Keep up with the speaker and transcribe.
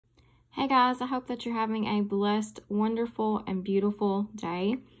Hey guys, I hope that you're having a blessed, wonderful, and beautiful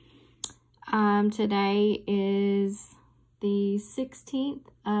day. Today is the 16th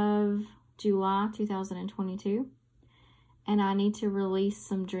of July, 2022, and I need to release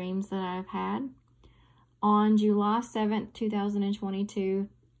some dreams that I've had. On July 7th, 2022,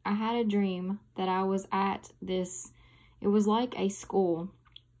 I had a dream that I was at it was like a school.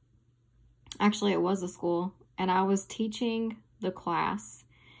 Actually, it was a school, and I was teaching the class.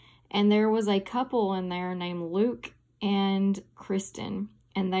 And there was a couple in there named Luke and Kristen,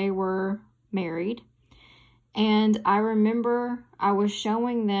 and they were married. And I remember I was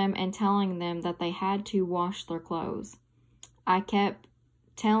showing them and telling them that they had to wash their clothes. I kept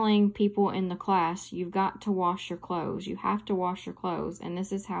telling people in the class, you've got to wash your clothes. You have to wash your clothes, and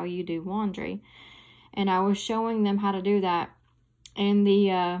this is how you do laundry. And I was showing them how to do that. And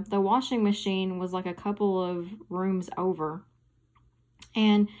the washing machine was like a couple of rooms over.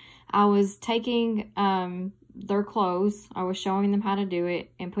 And I was taking their clothes, I was showing them how to do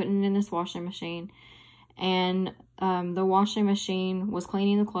it and putting it in this washing machine. And the washing machine was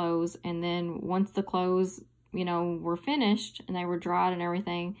cleaning the clothes. And then once the clothes, were finished and they were dried and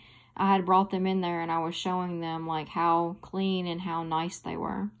everything, I had brought them in there and I was showing them like how clean and how nice they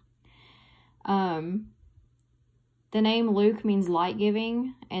were. The name Luke means light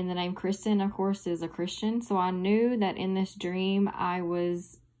giving, and the name Kristen, of course, is a Christian. So I knew that in this dream, it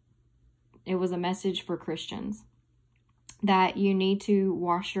was a message for Christians that you need to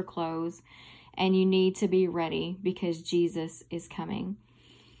wash your clothes and you need to be ready because Jesus is coming.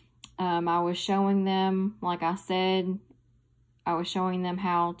 I was showing them, like I said, I was showing them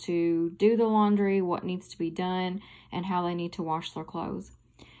how to do the laundry, what needs to be done, and how they need to wash their clothes.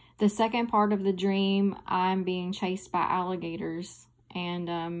 The second part of the dream, I'm being chased by alligators,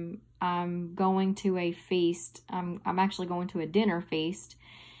 and I'm going to a feast. I'm actually going to a dinner feast,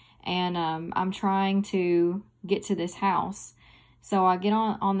 and I'm trying to get to this house. So I get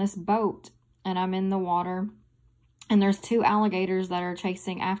on this boat, and I'm in the water, and there's two alligators that are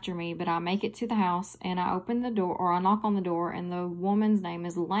chasing after me, but I make it to the house, and I open the door, or I knock on the door, and the woman's name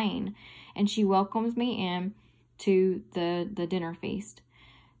is Lane, and she welcomes me in to the dinner feast.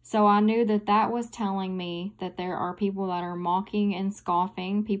 So I knew that that was telling me that there are people that are mocking and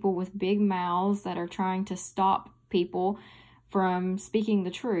scoffing, people with big mouths that are trying to stop people from speaking the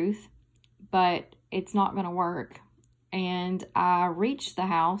truth, but it's not going to work. And I reached the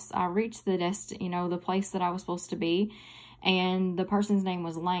house, I reached the the place that I was supposed to be, and the person's name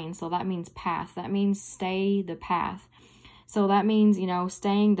was Lane. So that means path. That means stay the path. So that means,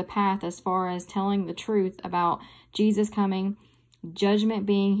 staying the path as far as telling the truth about Jesus coming, judgment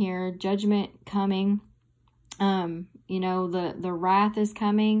being here, judgment coming. The wrath is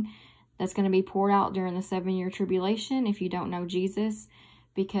coming. That's going to be poured out during the 7-year tribulation if you don't know Jesus,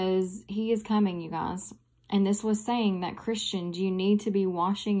 because he is coming, you guys. And this was saying that Christians, you need to be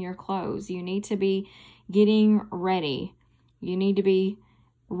washing your clothes. You need to be getting ready. You need to be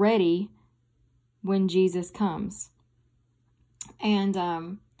ready when Jesus comes.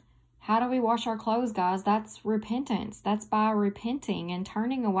 And how do we wash our clothes, guys? That's repentance. That's by repenting and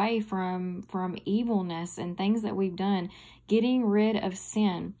turning away from evilness and things that we've done, getting rid of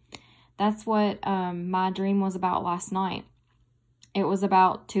sin. That's what my dream was about last night. It was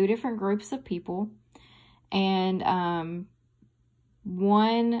about two different groups of people, and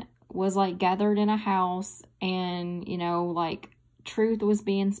one was like gathered in a house, and truth was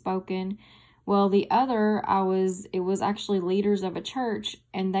being spoken. Well, the other, it was actually leaders of a church,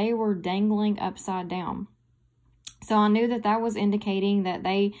 and they were dangling upside down. So I knew that that was indicating that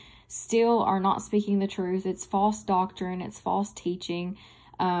they still are not speaking the truth. It's false doctrine. It's false teaching.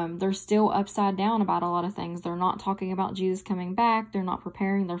 They're still upside down about a lot of things. They're not talking about Jesus coming back. They're not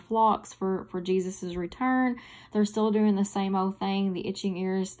preparing their flocks for Jesus's return. They're still doing the same old thing, the itching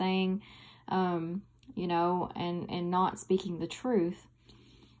ears thing, and not speaking the truth.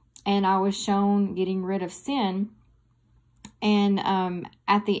 And I was shown getting rid of sin. And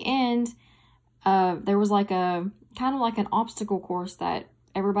at the end, there was like kind of like an obstacle course that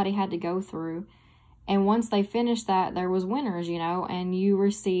everybody had to go through. And once they finished that, there was winners, and you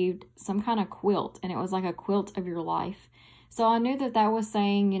received some kind of quilt. And it was like a quilt of your life. So I knew that that was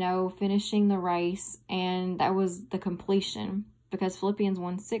saying, finishing the race. And that was the completion. Because Philippians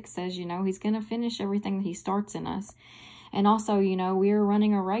 1:6 says, he's going to finish everything that he starts in us. And also, we are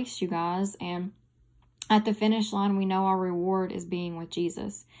running a race, you guys, and at the finish line, we know our reward is being with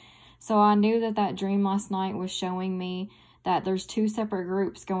Jesus. So I knew that that dream last night was showing me that there's two separate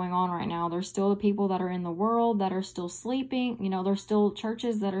groups going on right now. There's still the people that are in the world that are still sleeping. There's still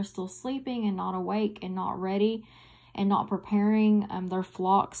churches that are still sleeping and not awake and not ready. and not preparing their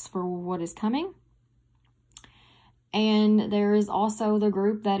flocks for what is coming. And there is also the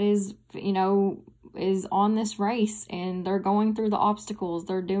group that is, is on this race, and they're going through the obstacles.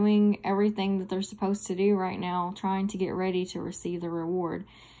 They're doing everything that they're supposed to do right now, trying to get ready to receive the reward.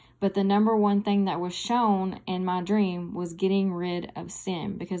 But the number one thing that was shown in my dream was getting rid of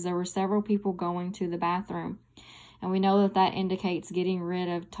sin, because there were several people going to the bathroom. And we know that that indicates getting rid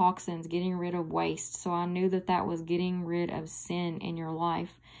of toxins, getting rid of waste. So I knew that that was getting rid of sin in your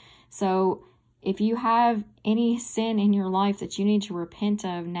life. So if you have any sin in your life that you need to repent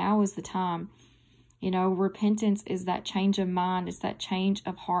of, now is the time. Repentance is that change of mind. It's that change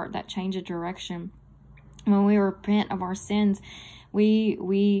of heart, that change of direction. When we repent of our sins,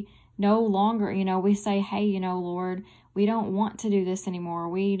 we no longer, we say, hey, Lord, we don't want to do this anymore.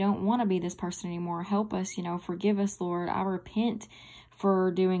 We don't want to be this person anymore. Help us, forgive us, Lord. I repent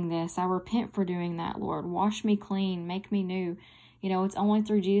for doing this. I repent for doing that, Lord. Wash me clean. Make me new. It's only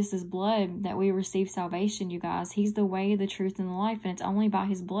through Jesus' blood that we receive salvation, you guys. He's the way, the truth, and the life. And it's only by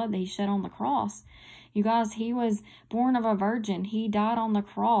his blood that he shed on the cross. You guys, he was born of a virgin. He died on the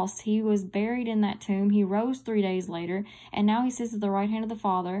cross. He was buried in that tomb. He rose 3 days later. And now he sits at the right hand of the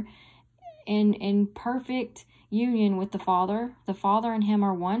Father in perfect union with the Father. The Father and him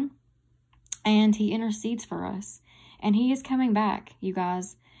are one. And he intercedes for us. And he is coming back, you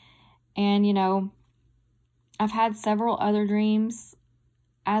guys. And, I've had several other dreams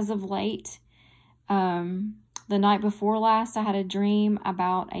as of late. The night before last, I had a dream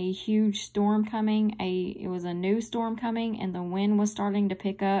about a huge storm coming. It was a new storm coming, and the wind was starting to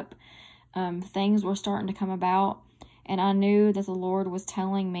pick up. Things were starting to come about, and I knew that the Lord was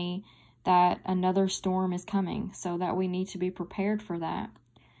telling me that another storm is coming, so that we need to be prepared for that.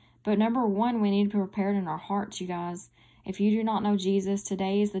 But number one, we need to be prepared in our hearts, you guys. If you do not know Jesus,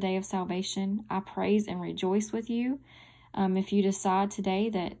 today is the day of salvation. I praise and rejoice with you. If you decide today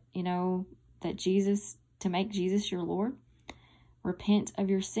that, to make Jesus your Lord, repent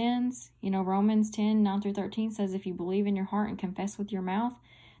of your sins. Romans 10:9-13 says, if you believe in your heart and confess with your mouth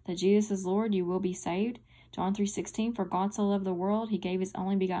that Jesus is Lord, you will be saved. John 3:16, for God so loved the world, he gave his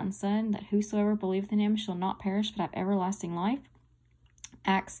only begotten Son, that whosoever believeth in him shall not perish, but have everlasting life.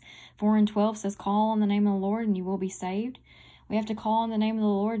 Acts 4:12 says, call on the name of the Lord and you will be saved. We have to call on the name of the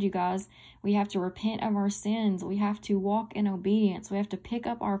Lord, you guys. We have to repent of our sins. We have to walk in obedience. We have to pick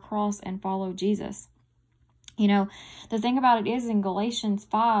up our cross and follow Jesus. The thing about it is, in Galatians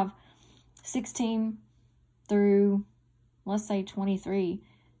 5:16 through, let's say, 23,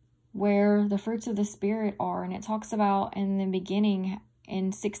 where the fruits of the Spirit are, and it talks about in the beginning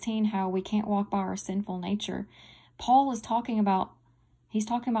in 16 how we can't walk by our sinful nature. Paul is talking about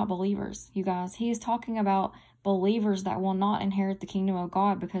believers, you guys. He is talking about believers that will not inherit the kingdom of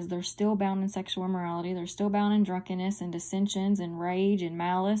God because they're still bound in sexual immorality. They're still bound in drunkenness and dissensions and rage and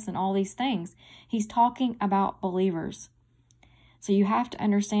malice and all these things. He's talking about believers. So you have to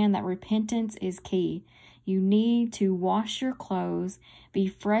understand that repentance is key. You need to wash your clothes, be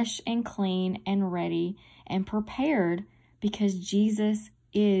fresh and clean and ready and prepared, because Jesus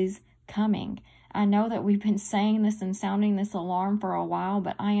is coming. I know that we've been saying this and sounding this alarm for a while,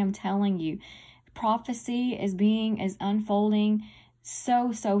 but I am telling you, prophecy is unfolding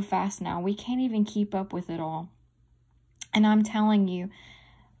so fast now. We can't even keep up with it all. And I'm telling you,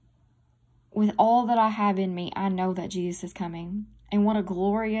 with all that I have in me, I know that Jesus is coming. And what a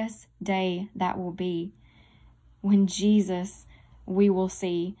glorious day that will be when Jesus we will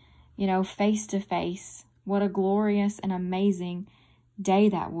see, face to face. What a glorious and amazing day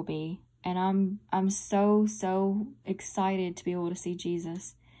that will be. And I'm so excited to be able to see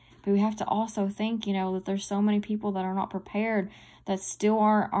Jesus. But we have to also think, that there's so many people that are not prepared, that still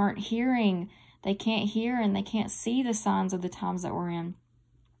aren't hearing. They can't hear and they can't see the signs of the times that we're in.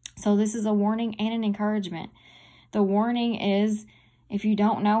 So this is a warning and an encouragement. The warning is, if you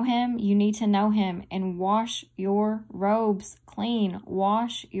don't know him, you need to know him and wash your robes clean.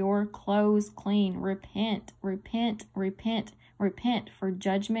 Wash your clothes clean. Repent, repent, repent, repent, for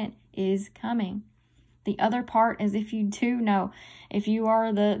judgment is coming. The other part is, if you do know, if you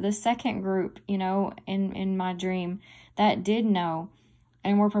are the second group, in my dream that did know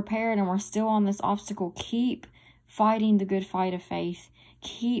and we're prepared and we're still on this obstacle, keep fighting the good fight of faith.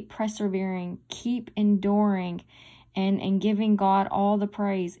 Keep persevering, keep enduring, and giving God all the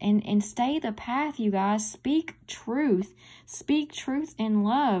praise. And stay the path, you guys. Speak truth in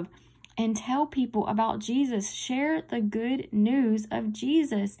love. And tell people about Jesus. Share the good news of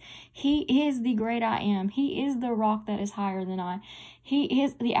Jesus. He is the great I am. He is the rock that is higher than I. He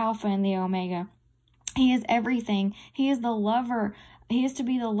is the Alpha and the Omega. He is everything. He is the lover. He is to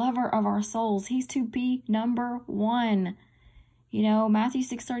be the lover of our souls. He's to be number one. You know, Matthew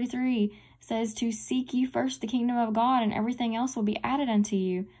 6:33 says to seek ye first the kingdom of God, and everything else will be added unto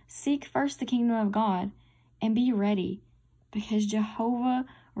you. Seek first the kingdom of God and be ready, because Jehovah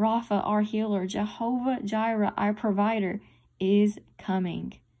Rapha, our healer, Jehovah Jireh, our provider, is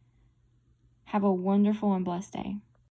coming. Have a wonderful and blessed day.